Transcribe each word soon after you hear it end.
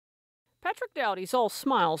Patrick Dowdy's all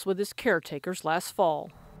smiles with his caretakers last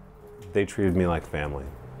fall. They treated me like family.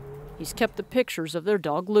 He's kept the pictures of their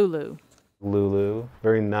dog Lulu. Lulu,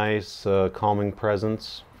 very nice, calming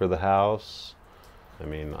presence for the house. I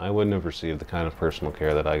mean, I wouldn't have received the kind of personal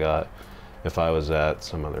care that I got if I was at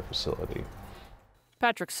some other facility.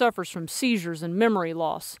 Patrick suffers from seizures and memory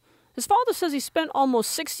loss. His father says he spent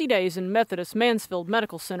almost 60 days in Methodist Mansfield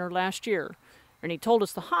Medical Center last year, and he told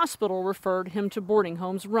us the hospital referred him to boarding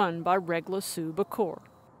homes run by Regla Sue Bacour.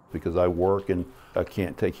 Because I work and I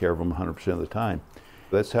can't take care of them 100% of the time.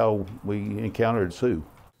 That's how we encountered Sue.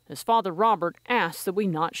 His father, Robert, asked that we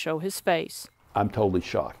not show his face. I'm totally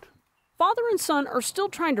shocked. Father and son are still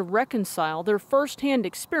trying to reconcile their first-hand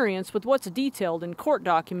experience with what's detailed in court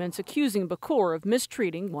documents accusing Bacour of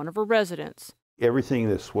mistreating one of her residents. Everything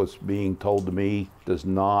that was being told to me does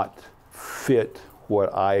not fit what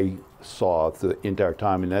I saw the entire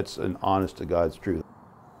time, and that's an honest to God's truth.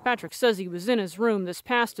 Patrick says he was in his room this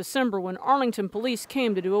past December when Arlington police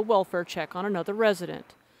came to do a welfare check on another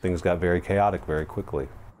resident. Things got very chaotic very quickly.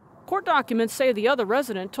 Court documents say the other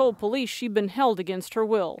resident told police she'd been held against her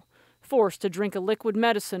will, forced to drink a liquid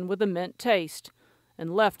medicine with a mint taste,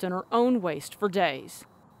 and left in her own waste for days.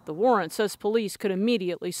 The warrant says police could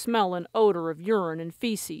immediately smell an odor of urine and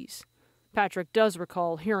feces. Patrick does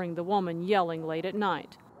recall hearing the woman yelling late at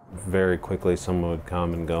night. Very quickly, someone would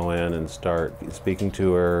come and go in and start speaking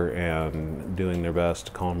to her and doing their best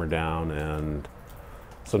to calm her down, and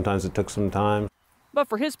sometimes it took some time. But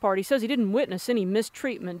for his part, he says he didn't witness any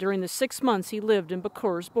mistreatment during the 6 months he lived in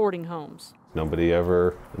Bacour's boarding homes. Nobody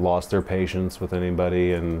ever lost their patience with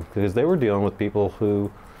anybody, and because they were dealing with people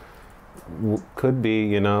who could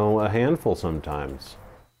be, a handful sometimes.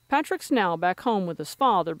 Patrick's now back home with his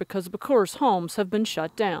father because Bacour's homes have been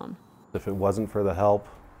shut down. If it wasn't for the help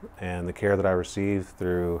and the care that I received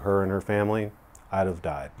through her and her family, I'd have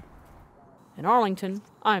died. In Arlington,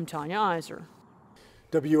 I'm Tanya Iser.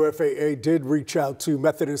 WFAA did reach out to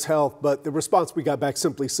Methodist Health, but the response we got back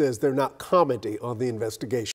simply says they're not commenting on the investigation.